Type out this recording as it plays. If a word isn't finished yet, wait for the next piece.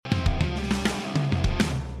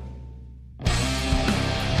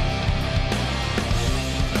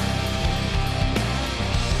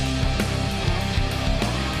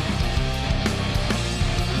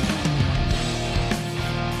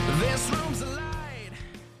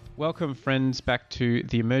Welcome, friends, back to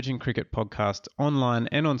the Emerging Cricket Podcast online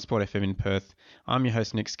and on Sport FM in Perth. I'm your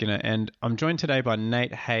host, Nick Skinner, and I'm joined today by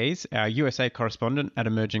Nate Hayes, our USA correspondent at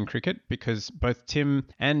Emerging Cricket, because both Tim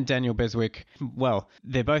and Daniel Beswick, well,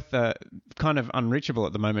 they're both kind of unreachable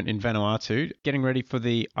at the moment in Vanuatu, getting ready for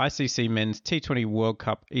the ICC Men's T20 World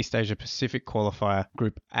Cup East Asia Pacific Qualifier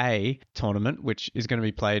Group A tournament, which is going to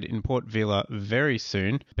be played in Port Vila very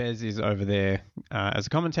soon. Bez is over there as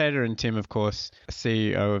a commentator, and Tim, of course,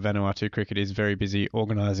 CEO of Vanuatu Cricket, is very busy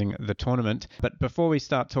organising the tournament. But before we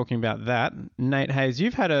start talking about that, Nate Hayes,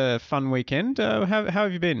 you've had a fun weekend. How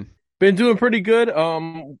have you been? Been doing pretty good.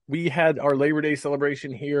 We had our Labor Day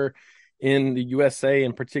celebration here in the USA,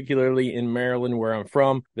 and particularly in Maryland, where I'm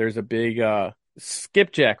from. There's a big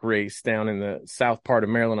skipjack race down in the south part of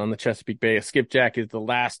Maryland on the Chesapeake Bay. A skipjack is the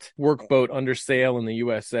last workboat under sail in the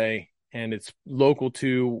USA, and it's local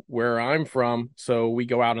to where I'm from. So we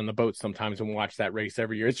go out on the boat sometimes and watch that race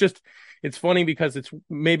every year. It's funny because it's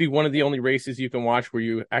maybe one of the only races you can watch where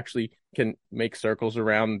you actually can make circles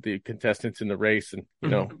around the contestants in the race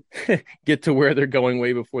and, get to where they're going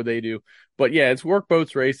way before they do. But yeah, it's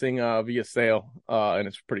workboats racing via sail, and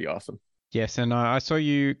it's pretty awesome. Yes, and I saw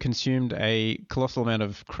you consumed a colossal amount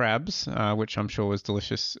of crabs, which I'm sure was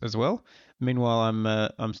delicious as well. Meanwhile,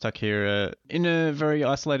 I'm stuck here in a very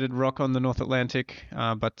isolated rock on the North Atlantic,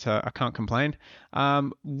 but I can't complain.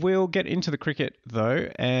 We'll get into the cricket, though,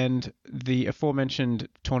 and the aforementioned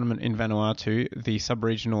tournament in Vanuatu, the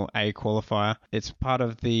subregional A qualifier. It's part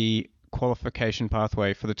of the qualification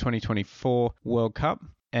pathway for the 2024 World Cup.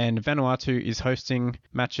 And Vanuatu is hosting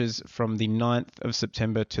matches from the 9th of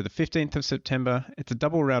September to the 15th of September. It's a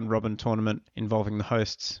double round robin tournament involving the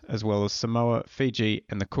hosts as well as Samoa, Fiji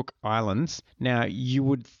and the Cook Islands. Now, you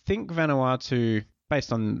would think Vanuatu,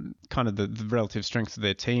 based on kind of the relative strength of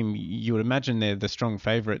their team, you would imagine they're the strong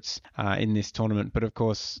favourites in this tournament. But of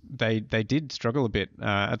course, they did struggle a bit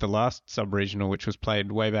at the last sub-regional, which was played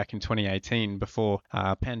way back in 2018 before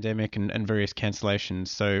pandemic and various cancellations.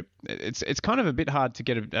 So it's kind of a bit hard to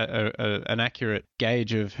get an accurate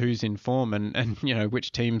gauge of who's in form and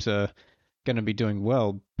which teams are going to be doing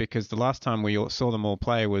well, because the last time we saw them all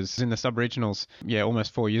play was in the sub-regionals,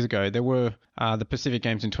 almost 4 years ago. There were the Pacific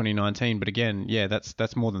Games in 2019, but again,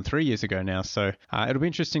 that's more than 3 years ago now. So it'll be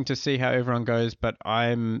interesting to see how everyone goes, but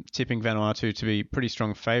I'm tipping Vanuatu to be pretty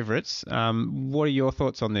strong favourites. What are your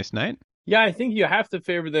thoughts on this, Nate? Yeah, I think you have to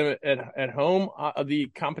favor them at home. The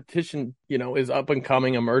competition, is up and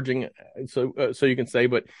coming, emerging, so you can say,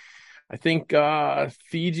 but I think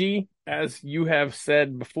Fiji, as you have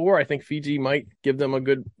said before, I think Fiji might give them a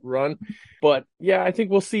good run. But yeah, I think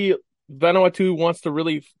we'll see. Vanuatu wants to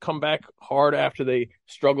really come back hard after they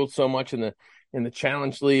struggled so much in the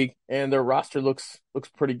Challenge League, and their roster looks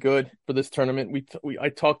pretty good for this tournament. I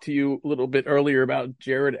talked to you a little bit earlier about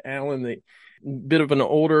Jared Allen, the bit of an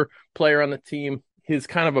older player on the team. His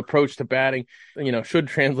kind of approach to batting, should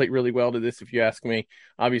translate really well to this, if you ask me.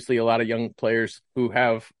 Obviously, a lot of young players who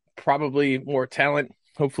have probably more talent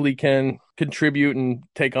hopefully can contribute and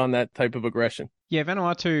take on that type of aggression. Yeah,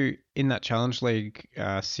 Vanuatu in that Challenge League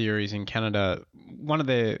series in Canada, one of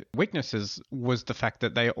their weaknesses was the fact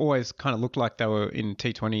that they always kind of looked like they were in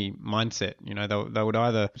T20 mindset. They would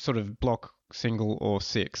either sort of block single or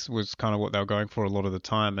six was kind of what they were going for a lot of the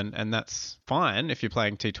time, and that's fine if you're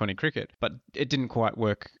playing T20 cricket, but it didn't quite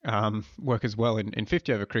work as well in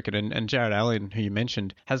 50 over cricket. And Jared Allen, who you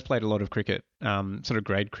mentioned, has played a lot of cricket, sort of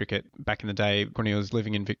grade cricket back in the day when he was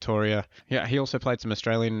living in Victoria. Yeah, he also played some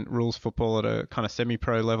Australian rules football at a kind of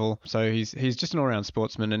semi-pro level, so he's just an all-round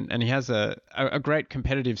sportsman, and he has a great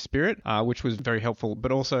competitive spirit, which was very helpful,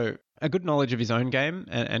 but also a good knowledge of his own game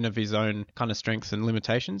and of his own kind of strengths and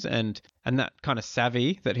limitations, and that kind of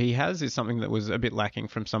savvy that he has is something that was a bit lacking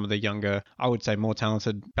from some of the younger, I would say, more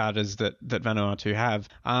talented batters that Vanuatu have.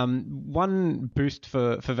 One boost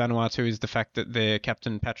for Vanuatu is the fact that their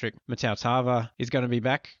captain Patrick Matautava is going to be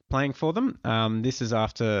back playing for them. This is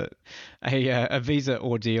after a visa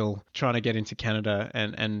ordeal trying to get into Canada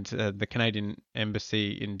and the Canadian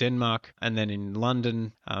embassy in Denmark and then in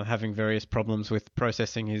London having various problems with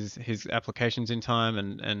processing his applications in time,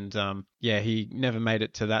 and he never made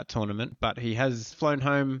it to that tournament, but he has flown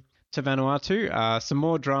home to Vanuatu. Some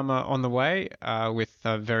more drama on the way with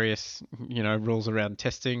various rules around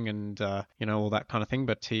testing and all that kind of thing,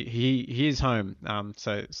 but he is home,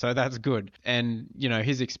 so that's good. And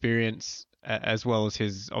his experience, as well as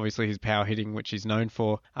his power hitting, which he's known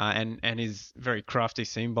for, and his very crafty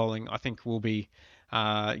seam bowling, I think will be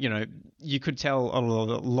you could tell a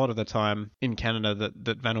lot of the time in Canada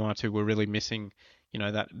that Vanuatu were really missing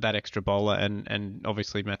that extra bowler and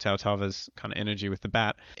obviously Mateo Tava's kind of energy with the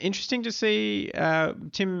bat. Interesting to see.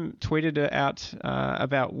 Tim tweeted out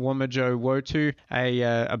about Wamajo Wotu,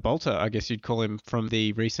 a bolter, I guess you'd call him, from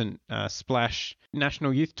the recent Splash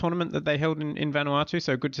National Youth Tournament that they held in Vanuatu.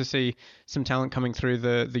 So good to see some talent coming through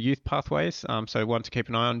the youth pathways. So one to keep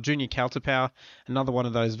an eye on. Junior Kaltapau, another one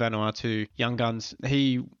of those Vanuatu young guns.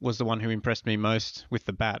 He was the one who impressed me most with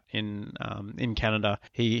the bat in Canada.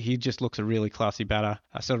 He just looks a really classy batter.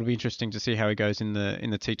 So it'll be interesting to see how he goes in the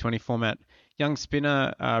T20 format. Young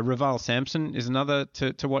spinner Raval Sampson is another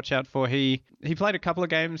to watch out for. He played a couple of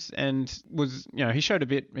games and was, he showed a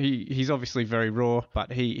bit. He's obviously very raw,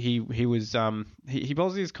 but he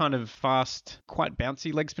bowls his kind of fast, quite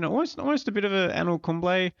bouncy leg spinner, almost a bit of a Anil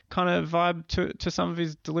Kumble kind of vibe to some of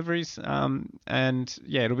his deliveries. And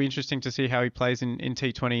yeah, it'll be interesting to see how he plays in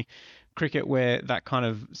T20 cricket, where that kind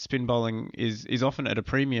of spin bowling is often at a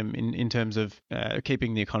premium in terms of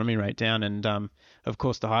keeping the economy rate down. And of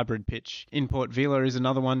course, the hybrid pitch in Port Vila is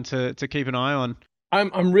another one to keep an eye on.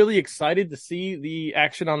 I'm really excited to see the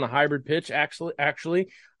action on the hybrid pitch. Actually,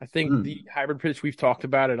 I think the hybrid pitch, we've talked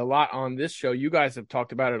about it a lot on this show. You guys have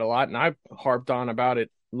talked about it a lot, and I've harped on about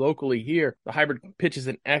it locally here. The hybrid pitch is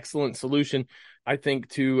an excellent solution, I think,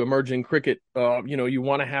 to emerging cricket. You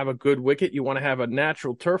want to have a good wicket. You want to have a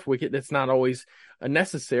natural turf wicket. That's not always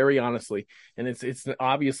necessary, honestly. And it's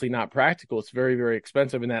obviously not practical. It's very, very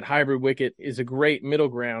expensive. And that hybrid wicket is a great middle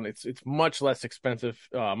ground. It's much less expensive,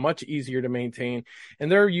 much easier to maintain. And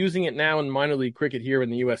they're using it now in minor league cricket here in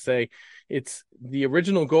the USA. It's the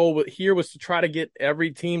original goal here was to try to get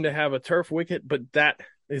every team to have a turf wicket, but that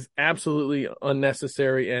is absolutely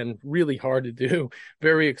unnecessary and really hard to do,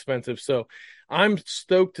 very expensive. So I'm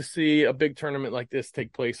stoked to see a big tournament like this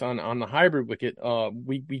take place on the hybrid wicket.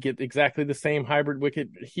 We get exactly the same hybrid wicket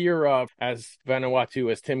here as Vanuatu,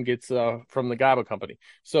 as Tim gets from the GABA company.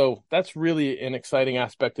 So that's really an exciting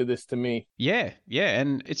aspect of this to me. Yeah,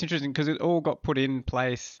 and it's interesting because it all got put in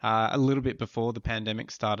place a little bit before the pandemic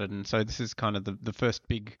started, and so this is kind of the first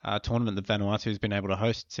big tournament that Vanuatu has been able to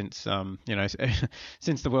host since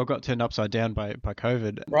since the world got turned upside down by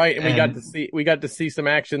COVID. Right, and we got to see some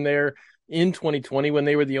action there in 2020 when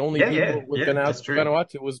they were the only people with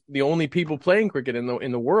Vanuatu was the only people playing cricket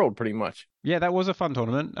in the world, pretty much. Yeah, that was a fun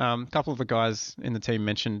tournament. A couple of the guys in the team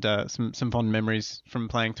mentioned some fond memories from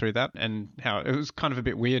playing through that, and how it was kind of a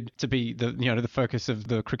bit weird to be the focus of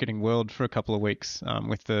the cricketing world for a couple of weeks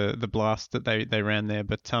with the blast that they ran there.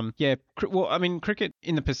 But cricket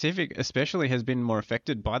in the Pacific especially has been more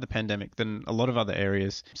affected by the pandemic than a lot of other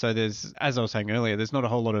areas. So there's, as I was saying earlier, there's not a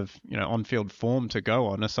whole lot of on-field form to go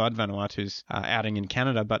on aside Vanuatu's outing in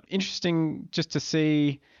Canada. But interesting just to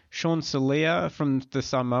see Sean Salia from the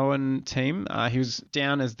Samoan team. He was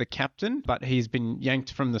down as the captain, but he's been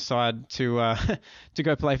yanked from the side to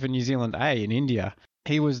go play for New Zealand A in India.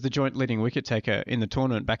 He was the joint leading wicket taker in the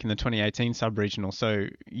tournament back in the 2018 sub-regional, so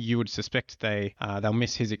you would suspect they'll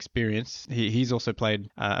miss his experience. He's also played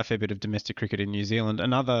a fair bit of domestic cricket in New Zealand.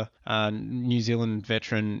 Another New Zealand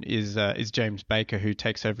veteran is James Baker, who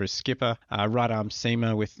takes over as skipper. Right arm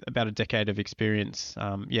seamer with about a decade of experience.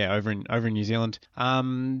 Over in New Zealand.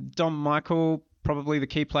 Dom Michael, probably the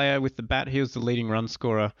key player with the bat. He was the leading run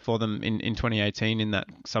scorer for them in 2018 in that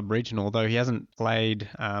sub-regional, although he hasn't played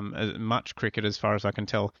much cricket as far as I can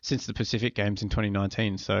tell since the Pacific Games in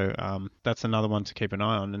 2019. So that's another one to keep an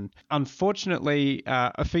eye on. And unfortunately,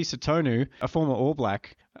 Afisa Tonu, a former All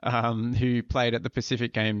Black who played at the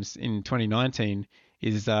Pacific Games in 2019,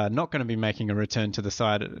 is not going to be making a return to the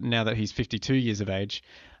side now that he's 52 years of age.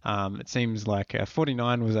 It seems like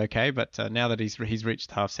 49 was okay, but now that he's reached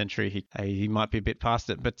half century, he might be a bit past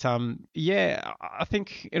it. But I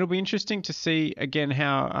think it'll be interesting to see again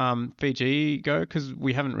how Fiji go, because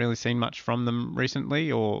we haven't really seen much from them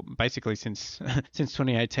recently, or basically since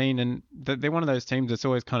 2018. And they're one of those teams that's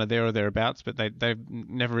always kind of there or thereabouts, but they've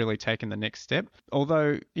never really taken the next step.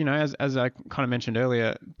 Although, as I kind of mentioned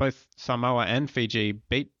earlier, both Samoa and Fiji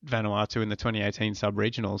beat Vanuatu in the 2018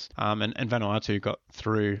 sub-regionals, and Vanuatu got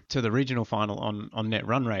through to the regional final on net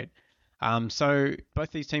run rate. So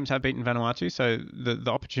both these teams have beaten Vanuatu, so the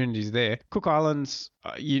opportunity's there. Cook Islands,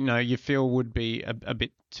 you feel would be a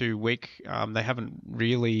bit too weak. They haven't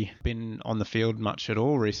really been on the field much at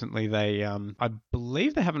all recently. They, I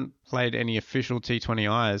believe they haven't played any official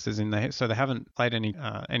T20Is, so they haven't played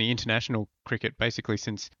any international cricket basically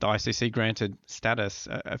since the ICC granted status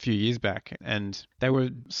a few years back. And they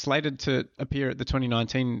were slated to appear at the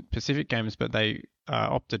 2019 Pacific Games, but they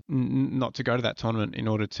opted not to go to that tournament in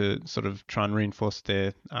order to sort of try and reinforce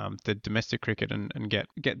their domestic cricket and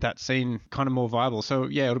get that scene kind of more viable. So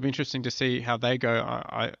yeah, it'll be interesting to see how they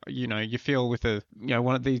go. You feel with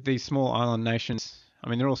one of these small island nations. I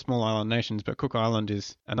mean, they're all small island nations, but Cook Island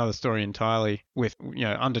is another story entirely with,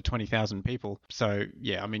 under 20,000 people. So,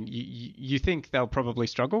 yeah, I mean, you think they'll probably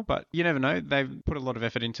struggle, but you never know. They've put a lot of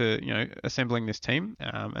effort into, assembling this team,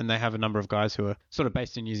 and they have a number of guys who are sort of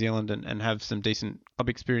based in New Zealand and have some decent club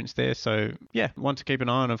experience there. So, yeah, one to keep an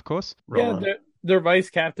eye on, of course. Their vice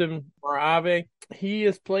captain Marave, he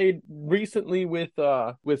has played recently with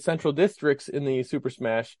Central Districts in the Super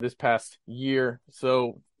Smash this past year.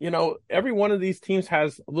 So, every one of these teams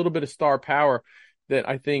has a little bit of star power that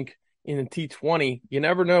I think in T20, you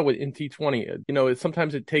never know in T20.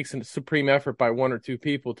 Sometimes it takes a supreme effort by one or two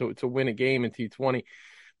people to win a game in T20.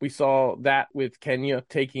 We saw that with Kenya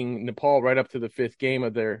taking Nepal right up to the fifth game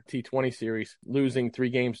of their T20 series, losing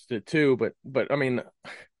 3-2. But I mean,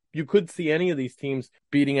 you could see any of these teams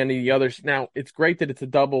beating any of the others. Now, it's great that it's a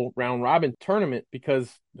double round robin tournament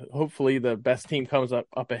because hopefully the best team comes up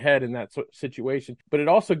ahead in that situation. But it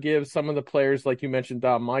also gives some of the players, like you mentioned,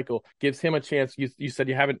 Dom Michael, gives him a chance. You said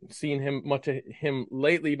you haven't seen much of him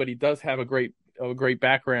lately, but he does have a great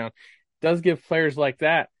background. It does give players like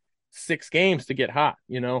that 6 games to get hot,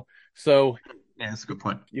 So yeah, that's a good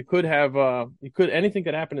point. You could have anything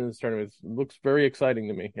could happen in this tournament. It looks very exciting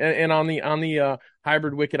to me. And on the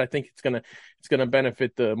hybrid wicket, I think it's gonna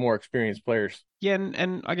benefit the more experienced players. Yeah,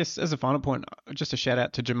 and I guess as a final point, just a shout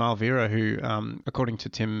out to Jamal Vera, who, according to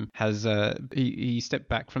Tim, has he stepped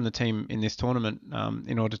back from the team in this tournament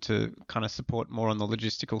in order to kind of support more on the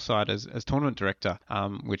logistical side as tournament director,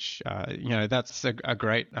 which that's a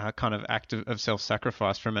great kind of act of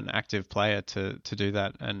self-sacrifice from an active player to do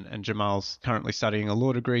that. And Jamal's currently studying a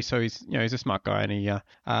law degree, so he's a smart guy, and he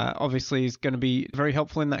obviously is going to be very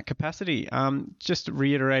helpful in that capacity. Just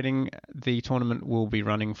reiterating, the tournament will be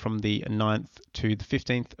running from the 9th to the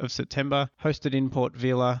 15th of September, hosted in Port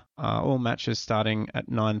Vila. All matches starting at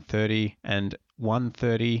 9:30 and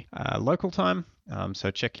 1:30 local time.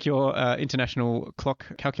 So check your international clock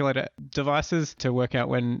calculator devices to work out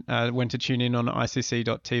when to tune in on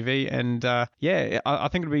icc.tv. And I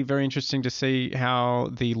think it'll be very interesting to see how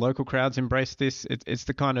the local crowds embrace this. It's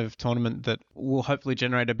the kind of tournament that will hopefully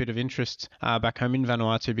generate a bit of interest back home in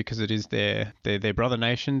Vanuatu because it is their brother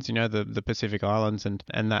nations, the Pacific Islands,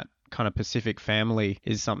 and that kind of Pacific family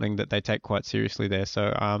is something that they take quite seriously there.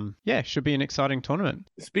 So should be an exciting tournament.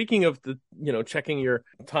 Speaking of checking your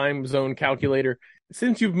time zone calculator,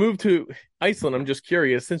 since you've moved to Iceland, I'm just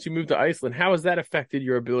curious, since you moved to Iceland, how has that affected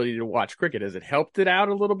your ability to watch cricket? Has it helped it out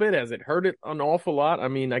a little bit? Has it hurt it an awful lot? I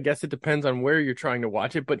mean, I guess it depends on where you're trying to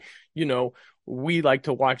watch it, but we like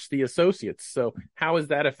to watch the associates. So how has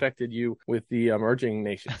that affected you with the emerging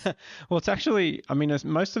nations? Well, it's actually, as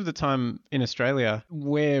most of the time in Australia,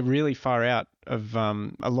 we're really far out of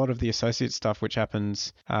a lot of the associate stuff, which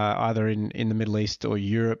happens either in the Middle East or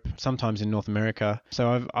Europe, sometimes in North America.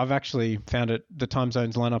 So I've actually found the time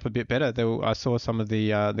zones line up a bit better. I saw some of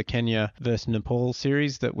the Kenya versus Nepal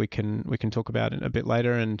series that we can talk about a bit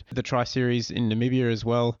later, and the Tri series in Namibia as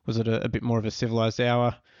well was at a bit more of a civilized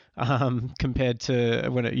hour compared to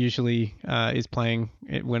when it usually is playing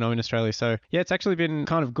when I'm in Australia. So yeah, it's actually been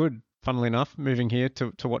kind of good, funnily enough, moving here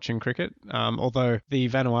to watching cricket, although the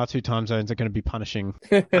Vanuatu time zones are going to be punishing.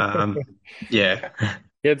 Yeah,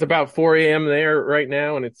 it's about 4 a.m. there right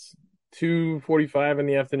now, and it's 2:45 in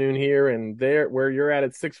the afternoon here, and there where you're at,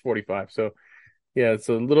 it's 6:45. So yeah, it's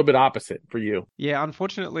a little bit opposite for you. Yeah,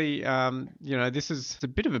 unfortunately, this is a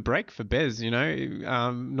bit of a break for Bez.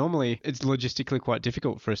 Normally it's logistically quite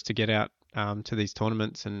difficult for us to get out to these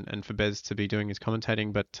tournaments and for Bez to be doing his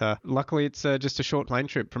commentating, but luckily it's just a short plane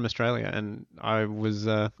trip from Australia, and I was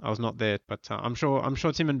not there, but I'm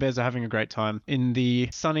sure Tim and Bez are having a great time in the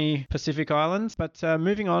sunny Pacific Islands. But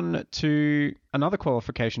moving on to another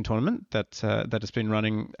qualification tournament that has been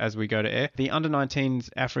running as we go to air, the Under-19s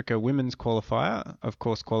Africa Women's Qualifier, of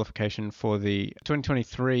course, qualification for the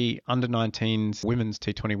 2023 Under-19s Women's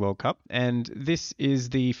T20 World Cup, and this is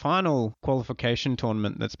the final qualification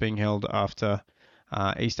tournament that's being held after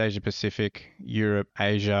East Asia Pacific, Europe,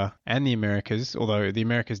 Asia, and the Americas, although the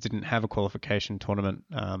Americas didn't have a qualification tournament,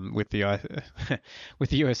 with the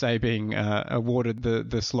USA being awarded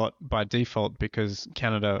the slot by default because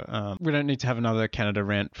Canada, we don't need to have another Canada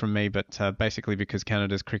rant from me, but basically because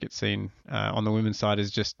Canada's cricket scene on the women's side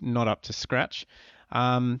is just not up to scratch.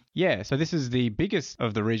 So this is the biggest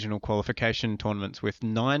of the regional qualification tournaments with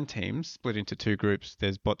 9 teams split into 2 groups.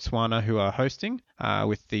 There's Botswana, who are hosting,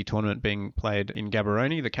 with the tournament being played in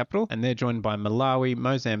Gaborone, the capital, and they're joined by Malawi,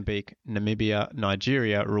 Mozambique, Namibia,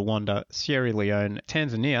 Nigeria, Rwanda, Sierra Leone,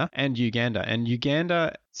 Tanzania, and Uganda. And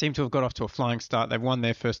Uganda seem to have got off to a flying start. They've won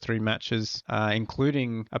their first 3 matches,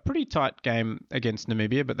 including a pretty tight game against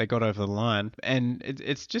Namibia, but they got over the line. And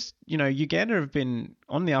it's just, Uganda have been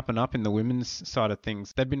on the up and up in the women's side of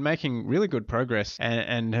things. They've been making really good progress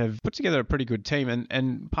and have put together a pretty good team.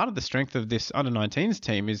 And part of the strength of this under-19s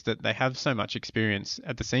team is that they have so much experience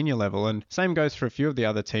at the senior level. And same goes for a few of the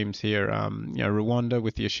other teams here. Rwanda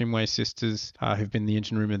with the Ashimwe sisters, who've been the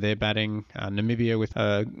engine room of their batting. Namibia with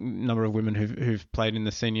a number of women who've played in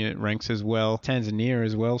the senior ranks as well. Tanzania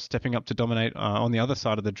as well, stepping up to dominate on the other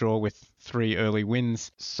side of the draw with 3 early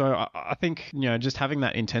wins. So I think, just having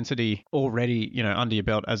that intensity already, under your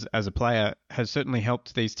belt as a player has certainly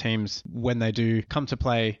helped these teams when they do come to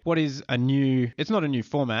play what is it's not a new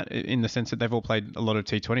format in the sense that they've all played a lot of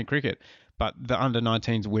T20 cricket, but the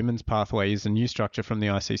under-19s women's pathway is a new structure from the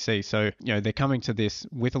ICC. So, they're coming to this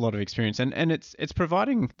with a lot of experience and it's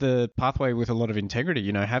providing the pathway with a lot of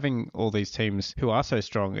integrity, having all these teams who are so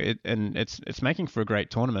strong and it's making for a great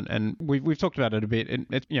tournament. And we've talked about it a bit.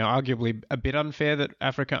 It's, arguably a bit unfair that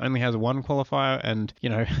Africa only has 1 qualifier and,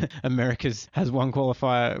 America's has 1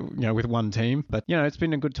 qualifier, with 1 team. But, it's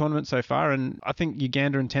been a good tournament so far. And I think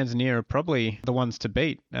Uganda and Tanzania are probably the ones to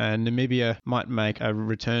beat. Namibia might make a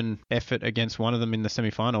return effort against one of them in the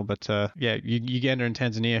semi-final. But Uganda and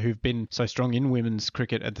Tanzania, who've been so strong in women's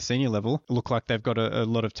cricket at the senior level, look like they've got a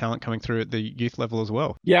lot of talent coming through at the youth level as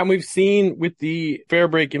well. Yeah, and we've seen with the Fair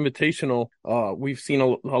Break Invitational, we've seen a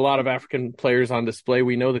lot of African players on display.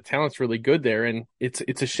 We know the talent's really good there, and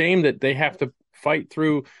it's a shame that they have to fight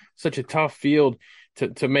through such a tough field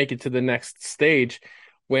to make it to the next stage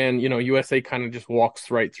when, USA kind of just walks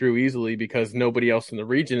right through easily because nobody else in the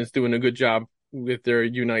region is doing a good job with their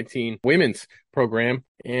U19 women's program.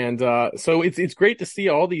 And so it's great to see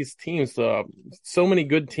all these teams, so many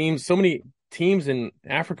good teams, so many teams in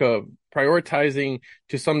Africa prioritizing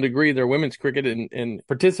to some degree their women's cricket and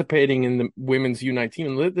participating in the women's U19.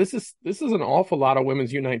 And this is an awful lot of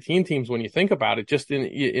women's U19 teams when you think about it, just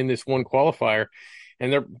in this one qualifier.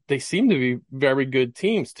 And they seem to be very good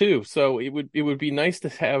teams too. So it would be nice to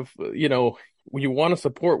have, you want to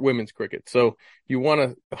support women's cricket. So you want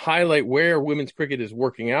to highlight where women's cricket is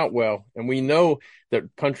working out well. And we know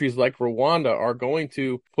that countries like Rwanda are going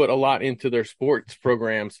to put a lot into their sports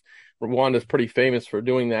programs. Rwanda is pretty famous for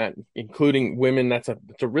doing that, including women. It's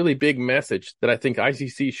a really big message that I think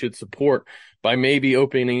ICC should support by maybe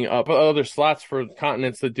opening up other slots for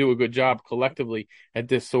continents that do a good job collectively at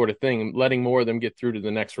this sort of thing and letting more of them get through to the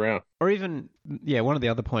next round. Or even, one of the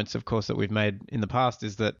other points, of course, that we've made in the past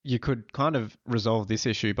is that you could kind of resolve this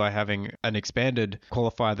issue by having an expanded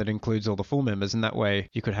qualifier that includes all the full members. And that way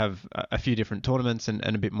you could have a few different tournaments and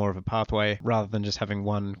a bit more of a pathway rather than just having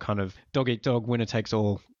one kind of dog-eat-dog,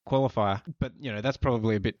 winner-takes-all qualifier. But, that's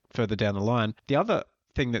probably a bit further down the line. The other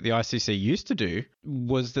thing that the ICC used to do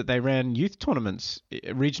was that they ran youth tournaments,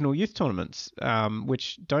 regional youth tournaments,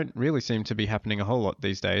 which don't really seem to be happening a whole lot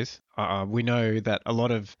these days. We know that a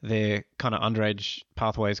lot of their kind of underage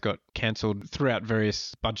pathways got cancelled throughout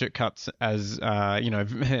various budget cuts as,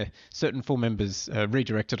 certain full members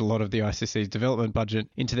redirected a lot of the ICC's development budget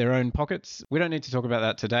into their own pockets. We don't need to talk about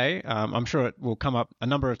that today. I'm sure it will come up a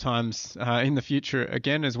number of times in the future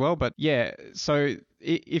again as well. But so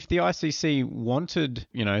if the ICC wanted,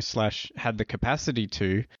 / had the capacity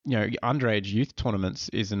to, underage youth tournaments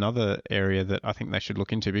is another area that I think they should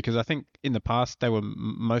look into, because I think in the past they were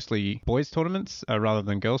mostly boys tournaments rather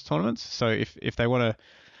than girls tournaments. So if they want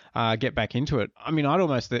to get back into it, I mean, I'd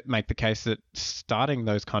almost make the case that starting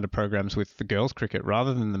those kind of programs with the girls cricket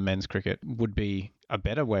rather than the men's cricket would be a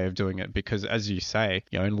better way of doing it, because as you say,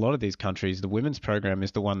 in a lot of these countries, the women's program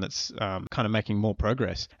is the one that's kind of making more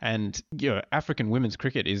progress. And, African women's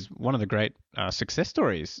cricket is one of the great success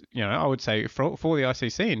stories, I would say for the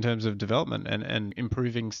ICC in terms of development and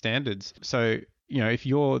improving standards. So, if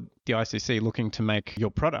you're the ICC looking to make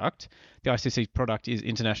your product, the ICC's product is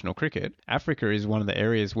international cricket. Africa is one of the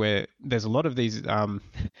areas where there's a lot of these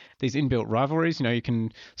inbuilt rivalries. You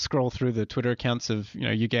can scroll through the Twitter accounts of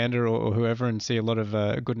Uganda or whoever and see a lot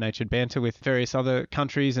of good-natured banter with various other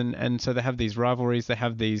countries, and so they have these rivalries. They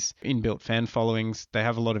have these inbuilt fan followings. They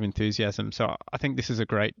have a lot of enthusiasm. So I think this is a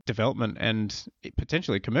great development and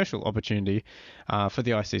potentially commercial opportunity for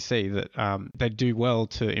the ICC that they do well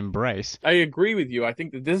to embrace. I agree with with you. I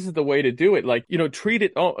think that this is the way to do it. Like, treat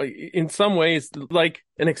it in some ways like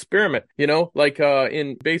an experiment, like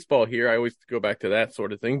in baseball here. I always go back to that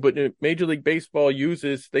sort of thing. But Major League Baseball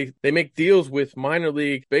they make deals with minor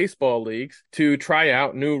league baseball leagues to try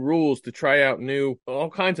out new rules, to try out all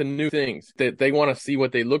kinds of new things that they want to see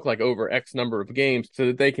what they look like over X number of games so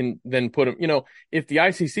that they can then put them, if the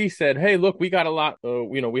ICC said, hey, look, we got a lot,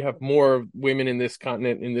 we have more women in this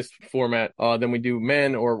continent, in this format, than we do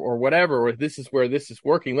men or whatever, or this is where this is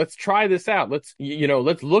working. Let's try this out. Let's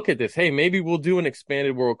look at this. Hey, maybe we'll do an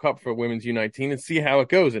expanded World Cup for women's U19 and see how it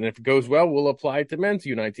goes. And if it goes well, we'll apply it to men's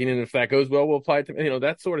U19. And if that goes well, we'll apply it to,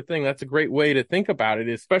 that sort of thing. That's a great way to think about it,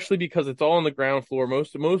 especially because it's all on the ground floor.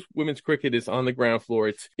 Most women's cricket is on the ground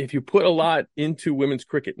floor. If you put a lot into women's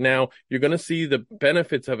cricket now, you're going to see the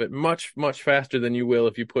benefits of it much, much faster than you will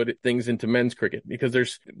if you put things into men's cricket, because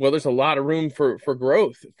there's a lot of room for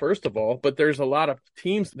growth, first of all, but there's a lot of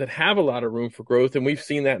teams that have a lot of room for growth. And we've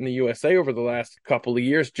seen that in the USA over the last couple of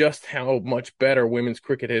years, just how much better women's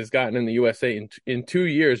cricket has gotten in the USA in 2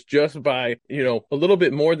 years, just by, a little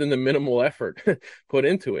bit more than the minimal effort put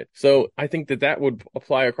into it. So I think that would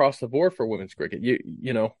apply across the board for women's cricket.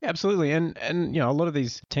 Yeah, absolutely. And a lot of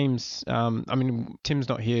these teams, Tim's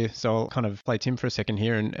not here, so I'll kind of play Tim for a second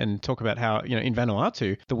here and talk about how, in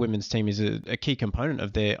Vanuatu, the women's team is a key component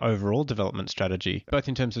of their overall development strategy, both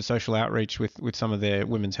in terms of social outreach with some of their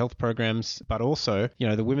women's health programs, but also,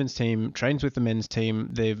 the women's team trains with the men's team.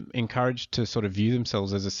 They're encouraged to sort of view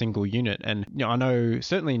themselves as a single unit. And, I know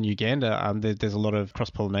certainly in Uganda, there's a lot of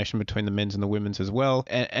cross-pollination between the men's and the women's as well.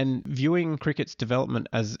 And viewing cricket's development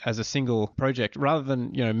as a single project, rather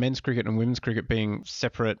than, men's cricket and women's cricket being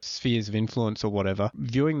separate spheres of influence or whatever,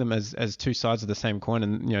 viewing them as two sides of the same coin.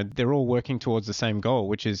 And, they're all working towards the same goal,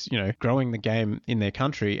 which is, growing the game in their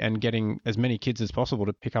country and getting as many kids as possible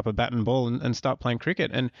to pick up a bat and ball and start playing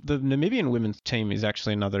cricket. And the Namibian women's team is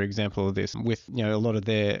actually another example of this, with, a lot of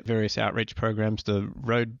their various outreach programs, the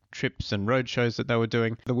road trips and road shows that they were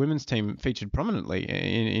doing. The women's team featured prominently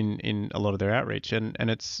in a lot of their outreach, and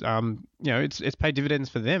it's it's paid dividends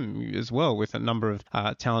for them as well, with a number of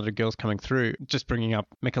talented girls coming through. Just bringing up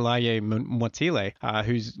Mekalaye Mwatile,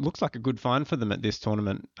 who looks like a good find for them at this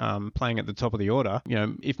tournament, playing at the top of the order.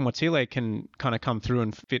 If Mwatile can kind of come through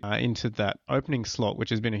and fit into that opening slot, which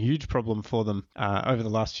has been a huge problem for them over the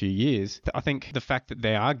last few years, I think the fact that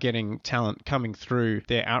they are getting talent coming through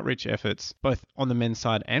their outreach efforts, both on the men's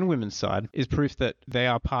side and women's side, is proof that they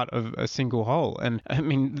are part of a single whole. And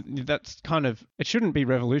that's kind of, it shouldn't be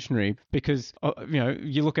revolutionary, because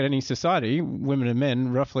you look at any society, women and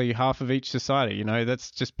men, roughly half of each society,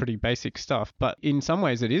 that's just pretty basic stuff. But in some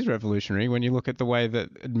ways it is revolutionary when you look at the way that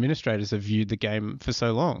administrators have viewed the game for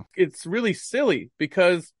so long. It's really silly,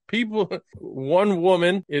 because one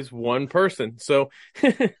woman is one person. So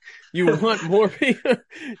you want more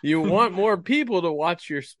people, to watch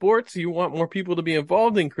your sports. You want more people to be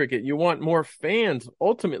involved in cricket. You want more fans.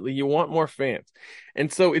 Ultimately, you want more fans.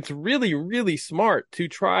 And so it's really, really smart to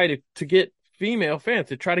try to get female fans,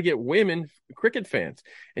 to try to get women cricket fans,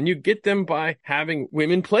 and you get them by having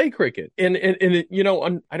women play cricket. And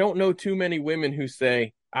I don't know too many women who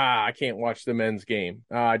say, I can't watch the men's game.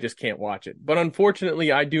 I just can't watch it. But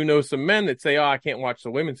unfortunately, I do know some men that say, I can't watch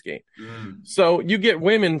the women's game. So you get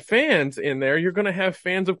women fans in there, you're going to have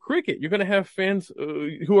fans of cricket. You're going to have fans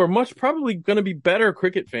who are probably going to be better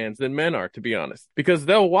cricket fans than men are, to be honest, because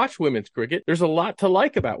they'll watch women's cricket. There's a lot to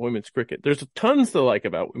like about women's cricket. There's tons to like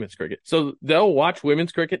about women's cricket. So they'll watch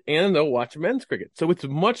women's cricket and they'll watch men's cricket. So it's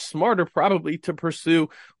much smarter probably to pursue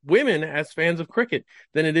women as fans of cricket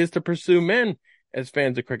than it is to pursue men as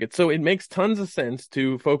fans of cricket. So it makes tons of sense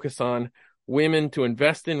to focus on women, to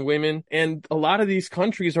invest in women. And a lot of these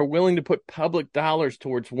countries are willing to put public dollars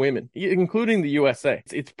towards women, including the USA.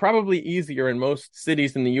 It's probably easier in most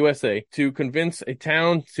cities in the USA to convince a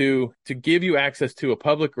town to give you access to a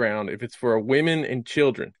public ground if it's for women and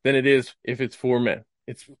children than it is if it's for men.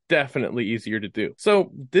 It's definitely easier to do.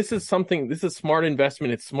 So this is smart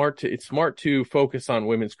investment. It's smart to focus on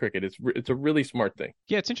women's cricket. It's a really smart thing.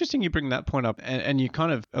 Yeah, it's interesting you bring that point up, and you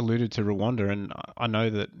kind of alluded to Rwanda, and I know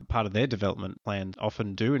that part of their development plans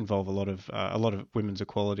often do involve a lot of women's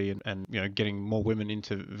equality and getting more women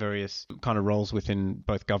into various kind of roles within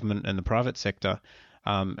both government and the private sector.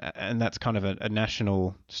 and that's kind of a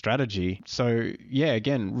national strategy. So yeah,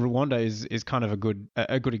 again, Rwanda is kind of a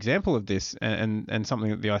good example of this, and something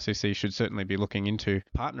that the ICC should certainly be looking into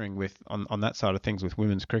partnering with on that side of things with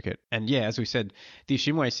women's cricket. And yeah, as we said, the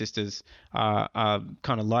Ishimwe sisters are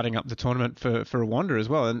kind of lighting up the tournament for Rwanda as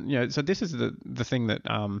well. And so this is the thing that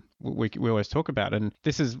we always talk about, and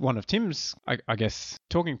this is one of Tim's I guess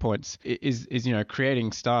talking points is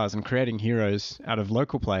creating stars and creating heroes out of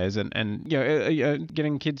local players, and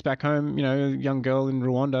getting kids back home. A young girl in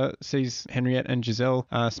Rwanda sees Henriette and Giselle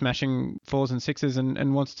smashing fours and sixes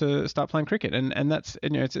and wants to start playing cricket, and that's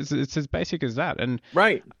it's as basic as that. And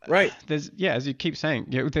right. There's as you keep saying,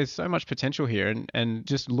 there's so much potential here, and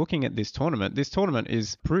just looking at this tournament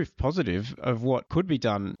is proof positive of what could be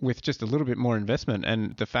done with just a little bit more investment,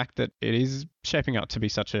 and the fact that it is shaping up to be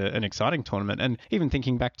such an exciting tournament. And even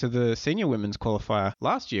thinking back to the senior women's qualifier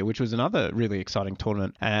last year, which was another really exciting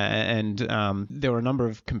tournament, and there were a number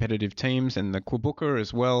of competitive teams, and the Kwabuka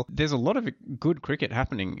as well. There's a lot of good cricket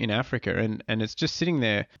happening in Africa, and it's just sitting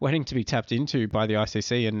there waiting to be tapped into by the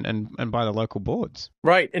ICC and by the local boards.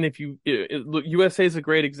 Right. And if look, USA is a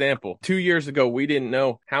great example. 2 years ago, we didn't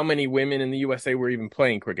know how many women in the USA were even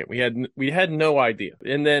playing cricket. We had no idea.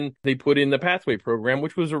 And then they put in the Pathway program,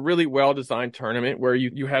 which was a really well-designed tournament where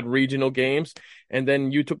you had regional games, and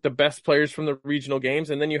then you took the best players from the regional games,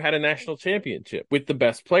 and then you had a national championship with the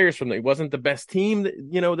best players from them. It wasn't the best team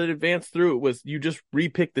that advanced through. It was, you just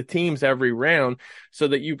repicked the teams every round so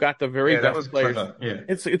that you got the very best players. Clever. Yeah.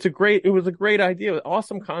 It was a great idea,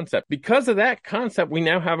 awesome concept. Because of that concept, we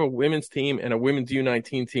now have a women's team and a women's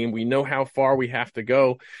U19 team. We know how far we have to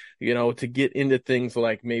go, to get into things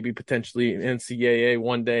like maybe potentially NCAA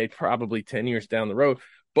one day, probably 10 years down the road.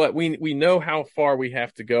 But we know how far we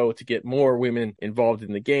have to go to get more women involved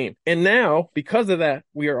in the game. And now, because of that,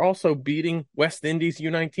 we are also beating West Indies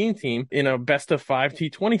U19 team in a best of 5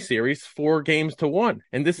 T20 series, 4-1.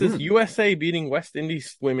 And this is USA beating West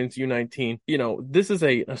Indies women's U19. This is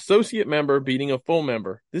a associate member beating a full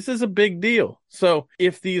member. This is a big deal. So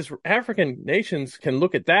if these African nations can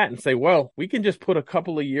look at that and say, well, we can just put a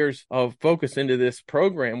couple of years of focus into this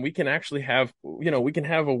program, we can actually have,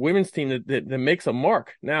 a women's team that makes a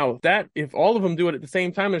mark. Now, that if all of them do it at the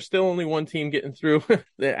same time, there's still only one team getting through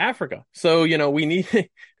Africa. So,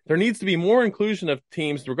 there needs to be more inclusion of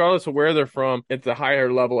teams, regardless of where they're from, at the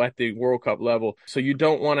higher level, at the World Cup level. So you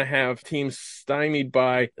don't want to have teams stymied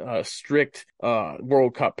by a strict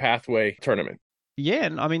World Cup pathway tournament. Yeah,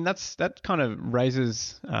 and I mean that kind of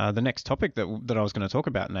raises the next topic that I was going to talk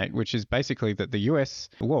about, Nate, which is basically that the US,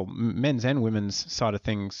 men's and women's side of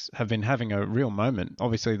things have been having a real moment.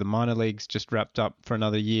 Obviously, the minor leagues just wrapped up for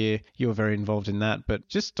another year. You were very involved in that, but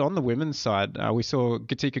just on the women's side, we saw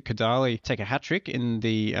Gatika Kadali take a hat trick in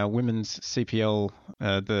the women's CPL,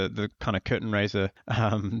 the kind of curtain raiser,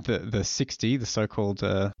 the 60, the so-called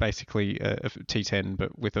basically T10,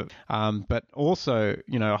 but with it. But also,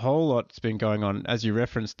 a whole lot's been going on. As you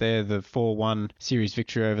referenced there, the 4-1 series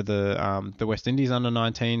victory over the West Indies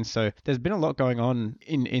under-19. So there's been a lot going on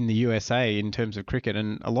in the USA in terms of cricket,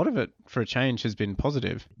 and a lot of it, for a change, has been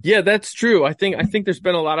positive. Yeah, that's true. I think there's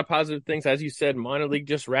been a lot of positive things. As you said, minor league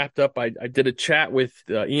just wrapped up. I did a chat with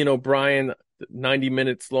Ian O'Brien, 90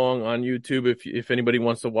 minutes long on YouTube. If anybody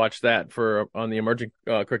wants to watch that on the Emerging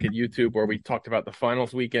Cricket YouTube, where we talked about the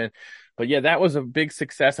finals weekend. But yeah, that was a big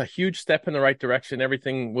success, a huge step in the right direction. It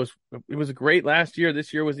was great last year.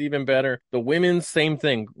 This year was even better. The women's, same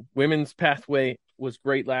thing. Women's pathway was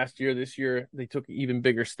great last year. This year, they took an even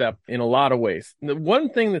bigger step in a lot of ways. The one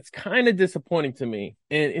thing that's kind of disappointing to me,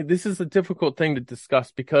 and this is a difficult thing to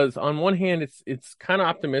discuss, because on one hand, it's kind of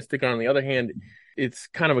optimistic. On the other hand, it's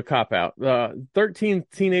kind of a cop-out. 13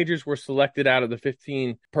 teenagers were selected out of the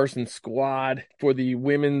 15-person squad for the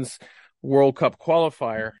women's World Cup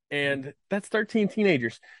qualifier, and that's 13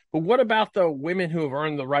 teenagers. But what about the women who have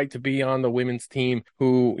earned the right to be on the women's team,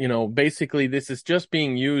 who, basically this is just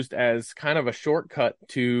being used as kind of a shortcut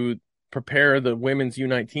to prepare the women's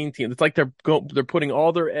U19 team. It's like they're putting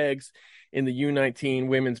all their eggs in the U19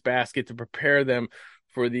 women's basket to prepare them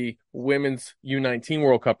for the women's U19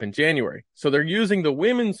 World Cup in January. So they're using the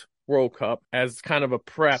women's World Cup as kind of a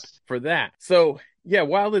prep for that. So yeah,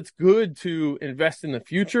 while it's good to invest in the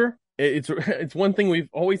future, it's one thing we've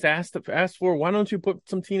always asked for. Why don't you put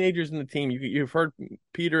some teenagers in the team? You've heard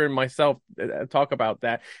Peter and myself talk about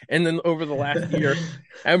that. And then over the last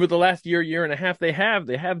year and a half, they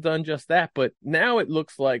have done just that. But now it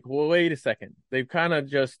looks like, well, wait a second. They've kind of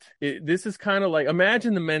this is kind of like,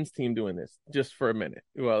 imagine the men's team doing this just for a minute.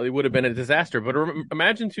 Well, it would have been a disaster. But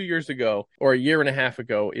imagine 2 years ago or a year and a half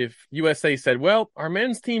ago, if USA said, well, our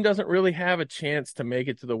men's team doesn't really have a chance to make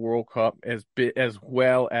it to the World Cup as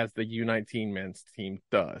well as the U19 men's team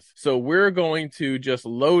does. So we're going to just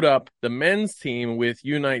load up the men's team with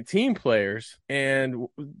U19 players and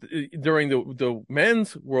during the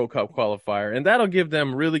men's World Cup qualifier, and that'll give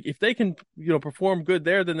them really, if they can, perform good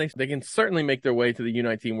there, then they can certainly make their way to the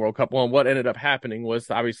U19 World Cup. Well, what ended up happening was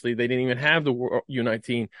obviously they didn't even have the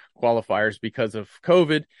U19 qualifiers because of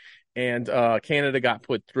COVID, and Canada got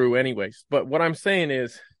put through anyways. But what I'm saying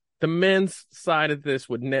is, the men's side of this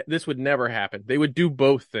would never happen. They would do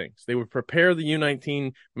both things. They would prepare the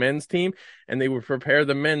U19 men's team, and they would prepare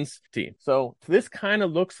the men's team. So this kind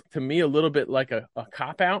of looks to me a little bit like a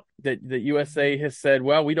cop-out that USA has said,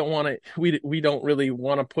 well, we don't really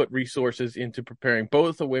want to put resources into preparing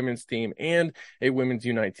both a women's team and a women's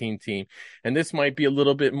U19 team. And this might be a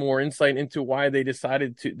little bit more insight into why they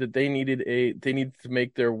decided that they needed to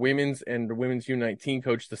make their women's and the women's U19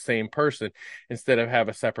 coach the same person instead of have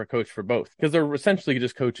a separate coach for both, because they're essentially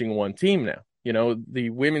just coaching one team now. The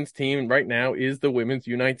women's team right now is the women's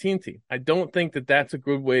U19 team. I don't think that that's a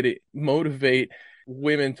good way to motivate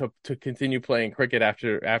women to continue playing cricket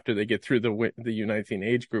after they get through the U19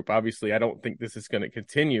 age group. Obviously, I don't think this is going to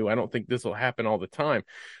continue. I don't think this will happen all the time.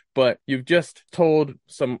 But you've just told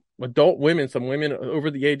some women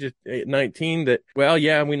over the age of 19 that, well,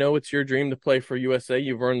 yeah, we know it's your dream to play for USA.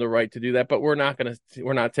 You've earned the right to do that, but we're not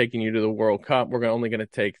taking you to the World Cup. We're only going to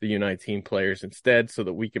take the U19 players instead so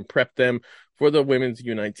that we can prep them for the women's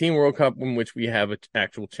U19 World Cup, in which we have an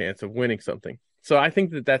actual chance of winning something. So I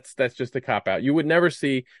think that's just a cop-out. You would never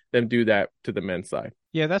see them do that to the men's side.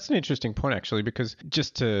 Yeah, that's an interesting point, actually, because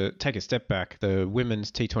just to take a step back, the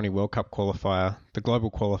Women's T20 World Cup qualifier, the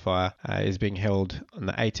global qualifier, is being held on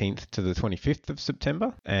the 18th to the 25th of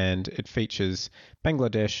September, and it features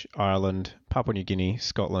Bangladesh, Ireland, Papua New Guinea,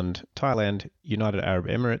 Scotland, Thailand, United Arab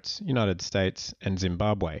Emirates, United States, and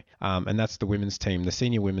Zimbabwe. And that's the women's team, the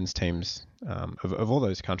senior women's teams of all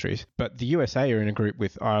those countries. But the USA are in a group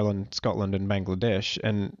with Ireland, Scotland, and Bangladesh,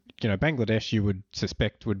 and Bangladesh, you would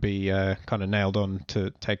suspect, would be kind of nailed on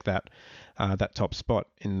to take that top spot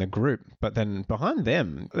in the group. But then behind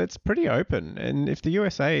them, it's pretty open. And if the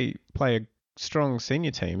USA play a strong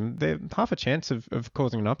senior team, they're half a chance of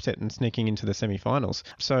causing an upset and sneaking into the semi-finals.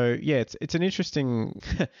 So yeah, it's an interesting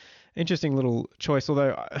little choice.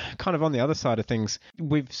 Although kind of on the other side of things,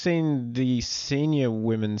 we've seen the senior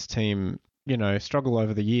women's team struggle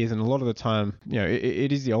over the years, and a lot of the time,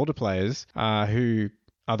 it is the older players who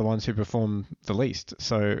are the ones who perform the least.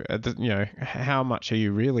 So, how much are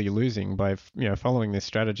you really losing by, following this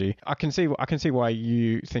strategy? I can see why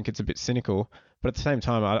you think it's a bit cynical, but at the same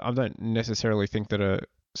time, I don't necessarily think that a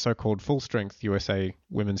so-called full-strength USA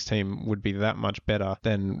women's team would be that much better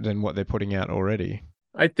than what they're putting out already.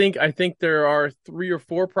 I think there are 3 or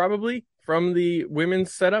 4 probably from the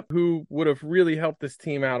women's setup who would have really helped this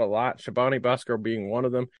team out a lot. Shabani Bhaskar being one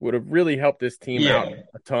of them would have really helped this team out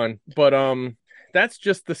a ton. But that's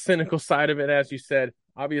just the cynical side of it, as you said.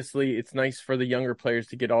 Obviously, it's nice for the younger players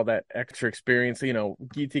to get all that extra experience.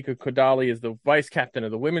 Geetika Kodali is the vice captain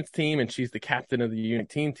of the women's team, and she's the captain of the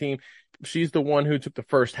U19 team. She's the one who took the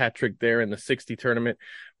first hat trick there in the 60 tournament,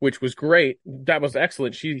 which was great. That was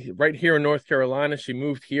excellent. She's right here in North Carolina. She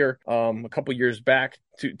moved here a couple years back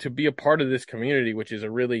to be a part of this community, which is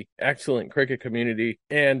a really excellent cricket community.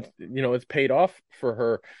 And, it's paid off for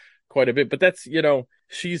her quite a bit. But that's,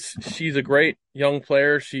 she's a great young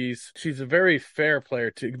player. She's a very fair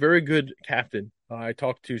player, very good captain. I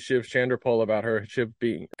talked to Shiv Chandrapal about her, Shiv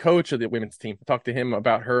being coach of the women's team. I talked to him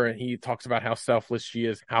about her, and he talks about how selfless she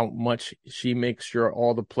is, how much she makes sure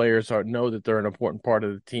all the players know that they're an important part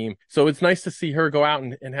of the team. So it's nice to see her go out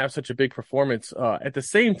and have such a big performance. At the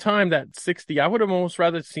same time, that 60, I would have almost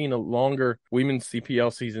rather seen a longer women's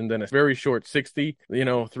CPL season than a very short 60,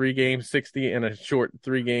 3-game 60 and a short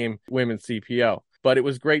 3-game women's CPL. but it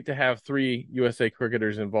was great to have 3 USA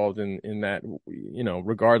cricketers involved in that,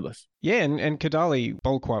 regardless. Yeah, and Kadali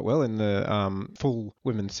bowled quite well in the full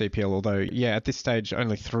women's CPL, although, yeah, at this stage,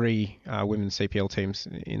 only 3 women's CPL teams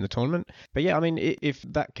in the tournament. But yeah, I mean, if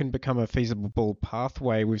that can become a feasible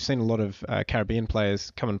pathway, we've seen a lot of Caribbean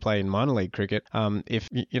players come and play in minor league cricket. If,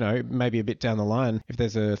 maybe a bit down the line, if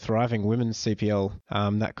there's a thriving women's CPL,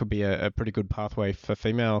 that could be a pretty good pathway for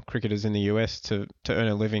female cricketers in the US to earn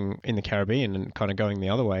a living in the Caribbean and kind of going the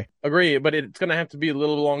other way. Agree, but it's going to have to be a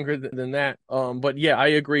little longer than that. But yeah, I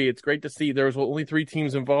agree. It's great to see there's only 3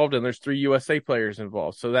 teams involved and there's 3 USA players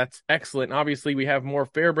involved. So that's excellent. Obviously, we have more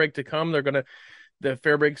fair break to come. The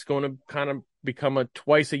fair break's going to kind of become a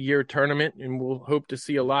twice a year tournament, and we'll hope to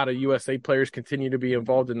see a lot of USA players continue to be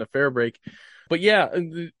involved in the fair break. But yeah,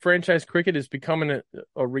 franchise cricket is becoming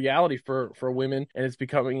a reality for women, and it's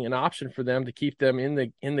becoming an option for them to keep them in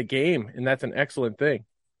the game, and that's an excellent thing.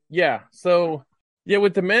 Yeah, so yeah,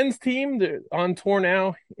 with the men's team, they're on tour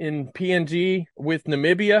now in PNG with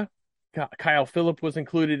Namibia. Kyle Phillip was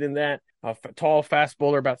included in that. A tall, fast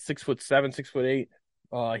bowler, about 6'7",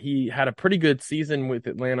 6'8". He had a pretty good season with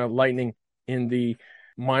Atlanta Lightning in the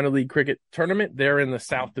minor league cricket tournament. They're in the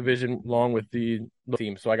South Division along with the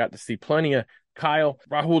team. So I got to see plenty of Kyle.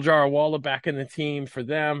 Rahul Jarawala back in the team for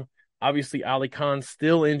them. Obviously, Ali Khan's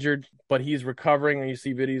still injured, but he's recovering, and you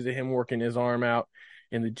see videos of him working his arm out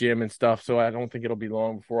in the gym and stuff. So I don't think it'll be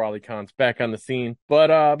long before Ali Khan's back on the scene.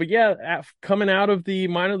 But yeah, coming out of the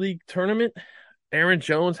minor league tournament, Aaron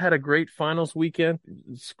Jones had a great finals weekend,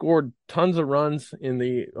 scored tons of runs in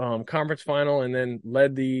the conference final, and then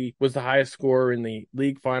was the highest scorer in the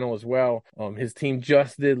league final as well. His team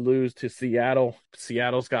just did lose to Seattle.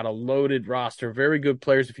 Seattle's got a loaded roster, very good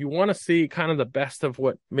players. If you want to see kind of the best of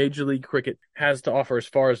what Major League Cricket has to offer as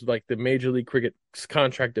far as like the Major League Cricket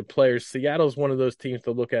contracted players, Seattle's one of those teams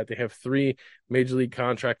to look at. They have 3 Major League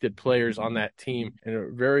contracted players on that team, and a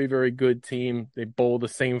very, very good team. They bowl the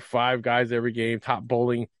same 5 guys every game, top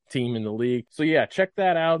bowling team in the league. So yeah, check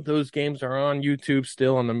that out. Those games are on YouTube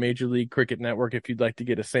still on the Major League Cricket Network if you'd like to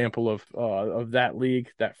get a sample of that league.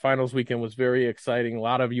 That finals weekend was very exciting. A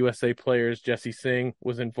lot of USA players. Jesse Singh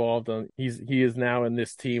was involved. He is now in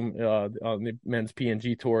this team on the men's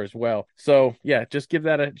PNG tour as well. So yeah, just give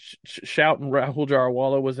that a shout. And Rahul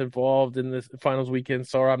Jarawala was involved in this finals weekend.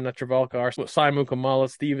 Saurabh Netravalkar, Sai Mukamala,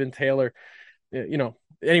 Stephen Taylor.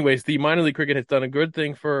 Anyways, the minor league cricket has done a good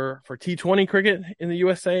thing for T20 cricket in the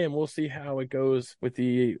USA, and we'll see how it goes with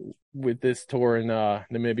this tour in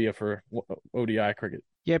Namibia for ODI cricket.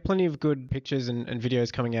 Yeah, plenty of good pictures and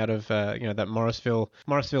videos coming out of that Morrisville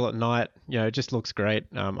at night. It just looks great.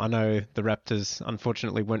 I know the Raptors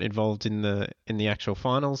unfortunately weren't involved in the actual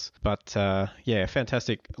finals, but yeah,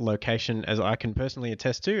 fantastic location as I can personally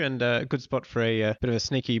attest to, and a good spot for a bit of a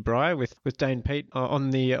sneaky braai with Dane Pete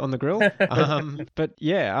on the grill. But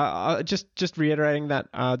yeah, just reiterating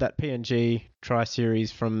that PNG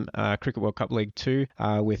Tri-Series from Cricket World Cup League 2,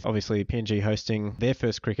 with obviously PNG hosting their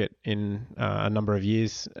first cricket in a number of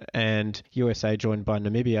years, and USA joined by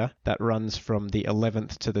Namibia. That runs from the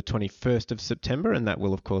 11th to the 21st of September, and that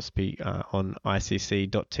will of course be on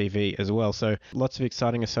icc.tv as well. So lots of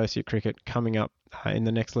exciting associate cricket coming up in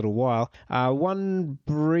the next little while. One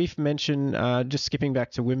brief mention, just skipping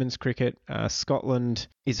back to women's cricket, Scotland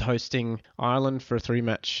is hosting Ireland for a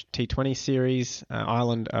 3-match T20 series.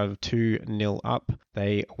 Ireland are 2-0 up.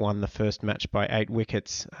 They won the first match by 8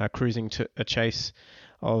 wickets, cruising to a chase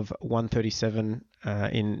of 137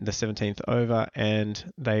 in the 17th over,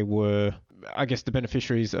 and they were, I guess, the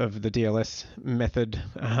beneficiaries of the DLS method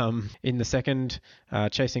in the second,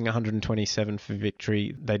 chasing 127 for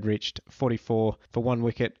victory. They'd reached 44 for 1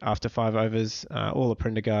 wicket after 5 overs. Orla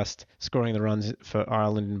Prendergast scoring the runs for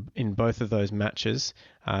Ireland in both of those matches.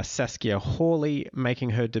 Saskia Hawley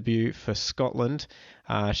making her debut for Scotland.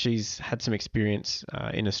 She's had some experience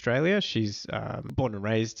in Australia. She's born and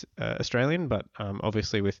raised Australian, but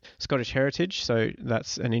obviously with Scottish heritage. So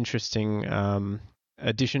that's an interesting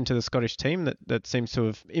addition to the Scottish team that seems to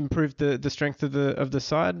have improved the strength of the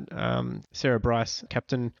side. Sarah Bryce,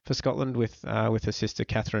 captain for Scotland, with her sister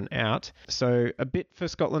Catherine out. So a bit for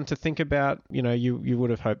Scotland to think about. You would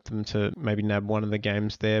have hoped them to maybe nab one of the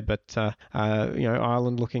games there, but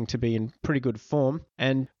Ireland looking to be in pretty good form.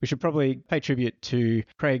 And we should probably pay tribute to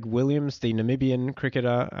Craig Williams, the Namibian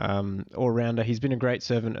cricketer, all-rounder. He's been a great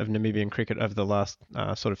servant of Namibian cricket over the last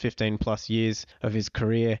sort of 15 plus years of his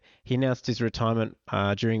career. He announced his retirement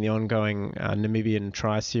during the ongoing Namibian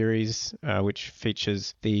Tri-Series, which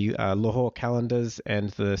features the Lahore Calendars and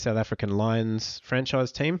the South African Lions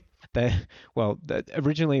franchise team.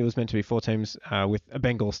 Originally it was meant to be 4 teams with a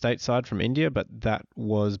Bengal state side from India, but that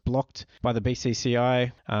was blocked by the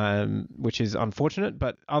BCCI, which is unfortunate.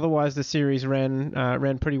 But otherwise, the series ran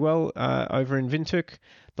pretty well over in Windhoek.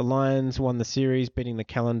 The Lions won the series, beating the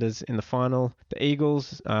Calendars in the final. The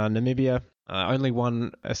Eagles, Namibia, only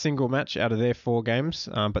won a single match out of their 4 games,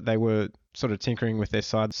 but they were sort of tinkering with their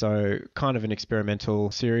side, so kind of an experimental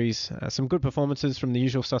series. Some good performances from the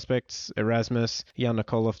usual suspects: Erasmus, Jan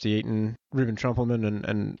Nicole-Lofty-Eaton, Ruben Trumpelman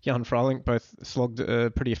and Jan Freiling both slogged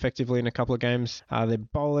pretty effectively in a couple of games. Their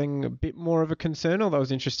bowling a bit more of a concern, although it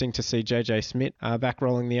was interesting to see JJ Smith back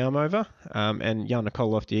rolling the arm over, and Jan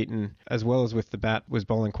Nicole-Lofty-Eaton, as well as with the bat, was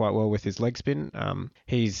bowling quite well with his leg spin.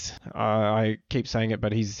 I keep saying it,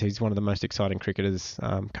 but he's one of the most exciting cricketers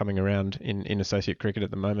coming around in associate cricket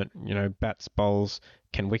at the moment. Bats, bowls,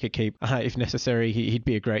 can wicket keep if necessary. He'd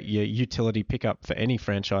be a great utility pickup for any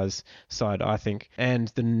franchise side, I think. And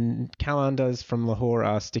the Calendars from Lahore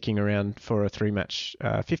are sticking around for a 3-match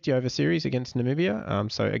 50-over series against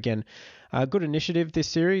Namibia. So again, a good initiative this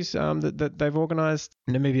series that they've organised.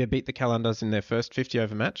 Namibia beat the Calendars in their first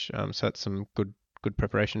 50-over match, so that's some good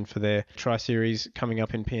preparation for their tri-series coming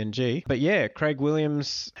up in PNG. But yeah, Craig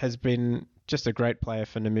Williams has been just a great player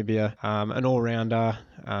for Namibia, an all-rounder.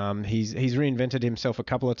 He's reinvented himself a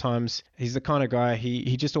couple of times. He's the kind of guy,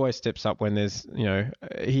 he just always steps up when there's,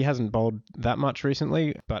 he hasn't bowled that much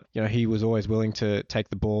recently, but, he was always willing to take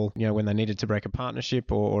the ball, when they needed to break a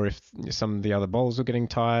partnership or if some of the other bowlers were getting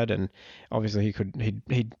tired. And obviously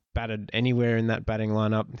he'd batted anywhere in that batting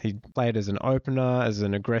lineup. He played as an opener, as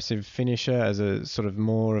an aggressive finisher, as a sort of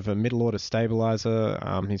more of a middle order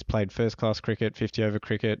stabiliser. He's played first class cricket, 50-over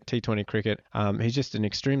cricket, T20 cricket. He's just an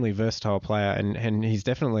extremely versatile player, and he's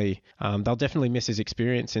definitely they'll definitely miss his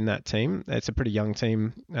experience in that team. It's a pretty young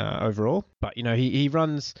team overall, but he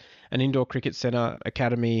runs an indoor cricket centre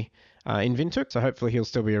academy in Windhoek, so hopefully he'll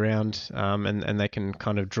still be around, and they can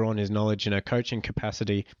kind of draw on his knowledge in a coaching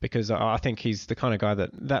capacity, because I think he's the kind of guy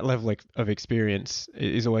that level of experience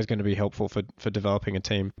is always going to be helpful for developing a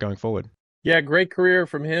team going forward. Yeah, great career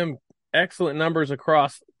from him. Excellent numbers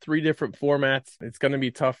across 3 different formats. It's going to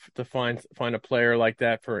be tough to find a player like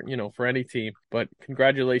that for any team, but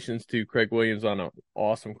congratulations to Craig Williams on an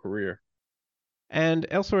awesome career. And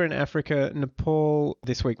elsewhere in Africa, Nepal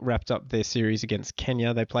this week wrapped up their series against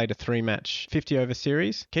Kenya. They played a 3-match 50-over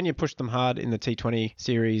series. Kenya pushed them hard in the T20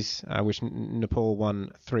 series, which Nepal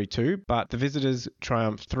won 3-2. But the visitors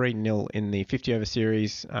triumphed 3-0 in the 50-over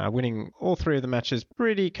series, winning all 3 of the matches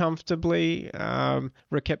pretty comfortably.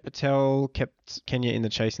 Rakhet Patel kept Kenya in the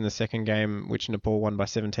chase in the second game, which Nepal won by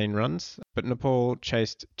 17 runs. But Nepal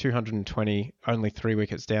chased 220, only 3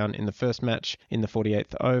 wickets down in the first match in the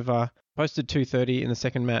 48th over. Posted 230 in the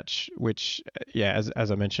second match, which,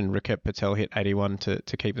 as I mentioned, Rakhet Patel hit 81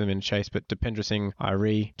 to keep them in chase, but Dipendra Singh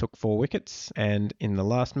Airee took 4 wickets. And in the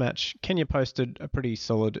last match, Kenya posted a pretty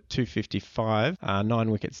solid 255,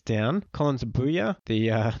 9 wickets down. Collins Abuya,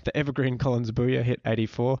 the evergreen Collins Abuya, hit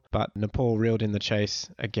 84, but Nepal reeled in the chase,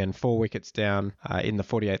 again 4 wickets down in the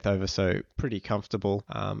 48th over, so pretty comfortable.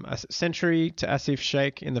 A century to Asif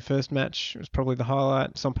Sheikh in the first match was probably the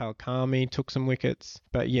highlight. Sompal Kami took some wickets,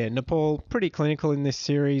 but yeah, Nepal pretty clinical in this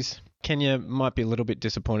series. Kenya might be a little bit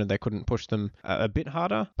disappointed they couldn't push them a bit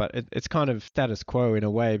harder, but it's kind of status quo in a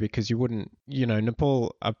way, because you wouldn't,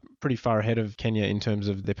 Nepal are pretty far ahead of Kenya in terms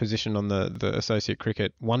of their position on the associate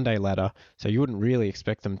cricket one-day ladder, so you wouldn't really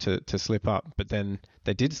expect them to slip up, but then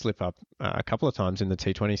they did slip up a couple of times in the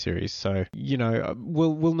T20 series. So,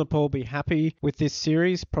 will Nepal be happy with this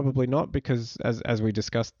series? Probably not, because as we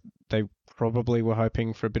discussed, they probably were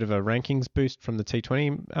hoping for a bit of a rankings boost from the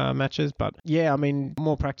T20 matches. But yeah, I mean,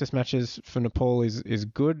 more practice matches for Nepal is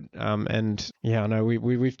good. And yeah, I know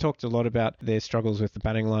we've talked a lot about their struggles with the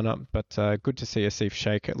batting lineup, but good to see Asif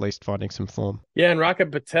Sheikh at least finding some form. Yeah, and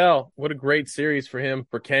Rakhet Patel, what a great series for him,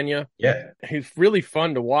 for Kenya. Yeah. He's really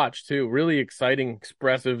fun to watch too. Really exciting,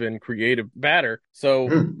 expressive, and creative batter. So,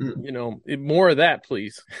 more of that,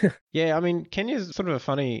 please. Yeah, I mean, Kenya's sort of a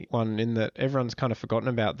funny one in that everyone's kind of forgotten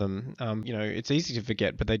about them. It's easy to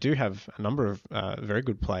forget, but they do have a number of very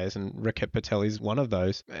good players, and Rakhet Patel is one of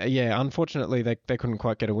those. Unfortunately, they couldn't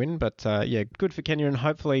quite get a win, but good for Kenya, and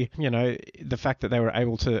hopefully, the fact that they were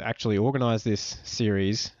able to actually organise this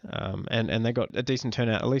series, and they got a decent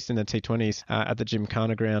turnout, at least in the T20s, at the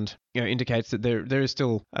Gymkhana ground, indicates that there is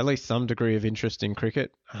still at least some degree of interest in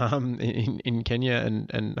cricket in Kenya,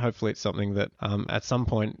 and hopefully it's something that at some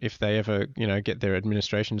point, if they ever get their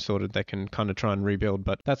administration sorted, they can kind of try and rebuild.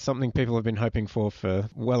 But that's something people have been hoping for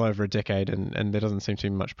well over a decade, and there doesn't seem to be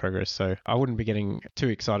much progress, so I wouldn't be getting too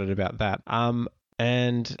excited about that.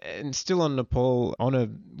 And still on Nepal, on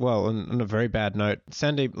a very bad note,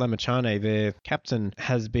 Sandeep Lamichhane, their captain,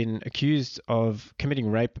 has been accused of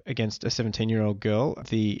committing rape against a 17-year-old girl.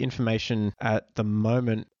 The information at the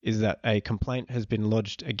moment is that a complaint has been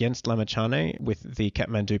lodged against Lamichhane with the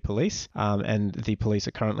Kathmandu police, and the police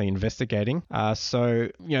are currently investigating. So,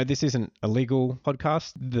 this isn't a legal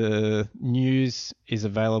podcast. The news is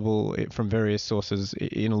available from various sources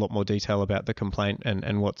in a lot more detail about the complaint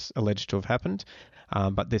and what's alleged to have happened.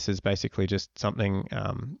 But this is basically just something,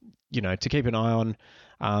 to keep an eye on.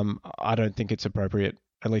 I don't think it's appropriate,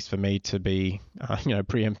 at least for me, to be,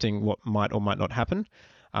 preempting what might or might not happen.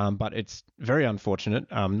 But it's very unfortunate,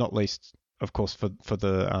 not least, of course, for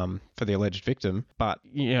the alleged victim. But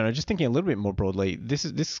just thinking a little bit more broadly,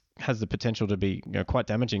 this has the potential to be quite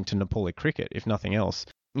damaging to Nepali cricket, if nothing else.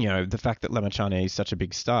 The fact that Lamichhane is such a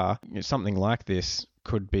big star, something like this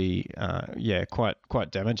could be,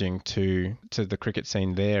 quite damaging to the cricket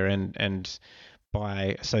scene there, and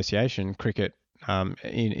by association, cricket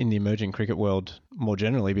in the emerging cricket world more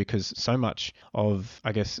generally, because so much of,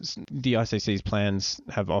 I guess, the ICC's plans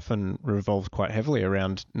have often revolved quite heavily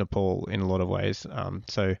around Nepal in a lot of ways.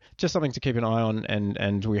 So just something to keep an eye on,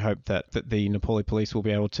 and we hope that the Nepali police will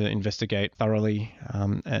be able to investigate thoroughly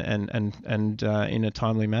and in a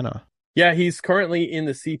timely manner. Yeah, he's currently in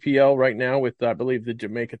the CPL right now with, I believe, the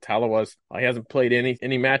Jamaica Talawas. He hasn't played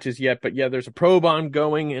any matches yet, but yeah, there's a probe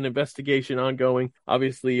ongoing, an investigation ongoing.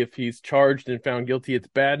 Obviously, if he's charged and found guilty, it's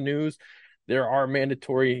bad news. There are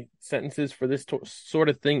mandatory sentences for this sort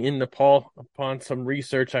of thing in Nepal. Upon some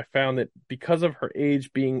research, I found that because of her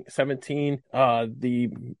age being 17, the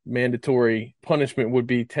mandatory punishment would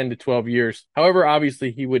be 10 to 12 years. However,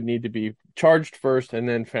 obviously, he would need to be charged first and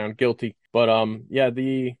then found guilty. But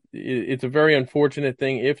it's a very unfortunate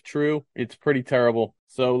thing. If true, it's pretty terrible.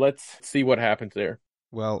 So let's see what happens there.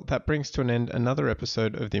 Well, that brings to an end another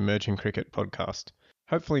episode of the Emerging Cricket podcast.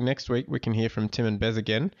 Hopefully next week we can hear from Tim and Bes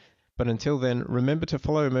again. But until then, remember to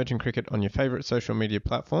follow Emerging Cricket on your favourite social media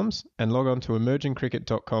platforms and log on to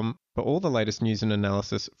emergingcricket.com for all the latest news and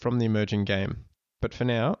analysis from the emerging game. But for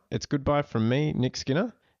now, it's goodbye from me, Nick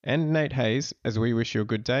Skinner, and Nate Hayes, as we wish you a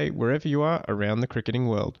good day wherever you are around the cricketing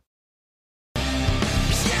world.